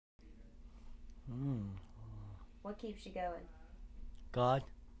What keeps you going? God,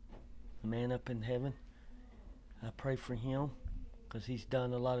 the man up in heaven. I pray for him because he's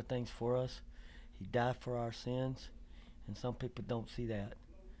done a lot of things for us. He died for our sins, and some people don't see that.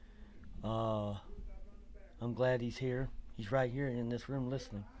 I'm glad he's here. He's right here in this room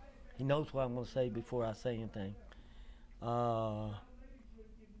listening. He knows what I'm going to say before I say anything.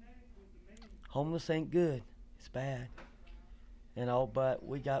 Homeless ain't good. It's bad. And all, but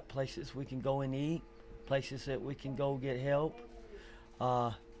we got places we can go and eat, places that we can go get help.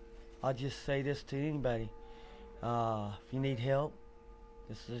 I'll just say this to anybody. If you need help,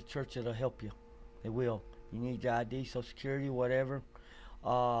 this is a church that'll help you. They will. You need your ID, Social Security, whatever.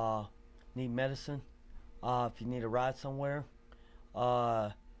 Need medicine. If you need a ride somewhere.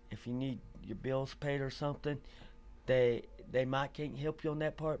 If you need your bills paid or something. They might can't help you on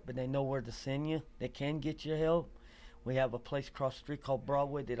that part, but they know where to send you. They can get you help. We have a place across the street called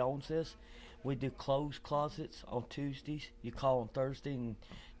Broadway that owns this. We do clothes closets on Tuesdays. You call on Thursday and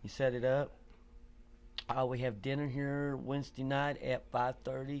you set it up. We have dinner here Wednesday night at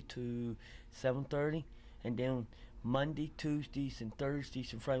 5:30 to 7:30, and then Monday, Tuesdays, and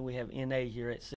Thursdays and Friday we have NA here at 6.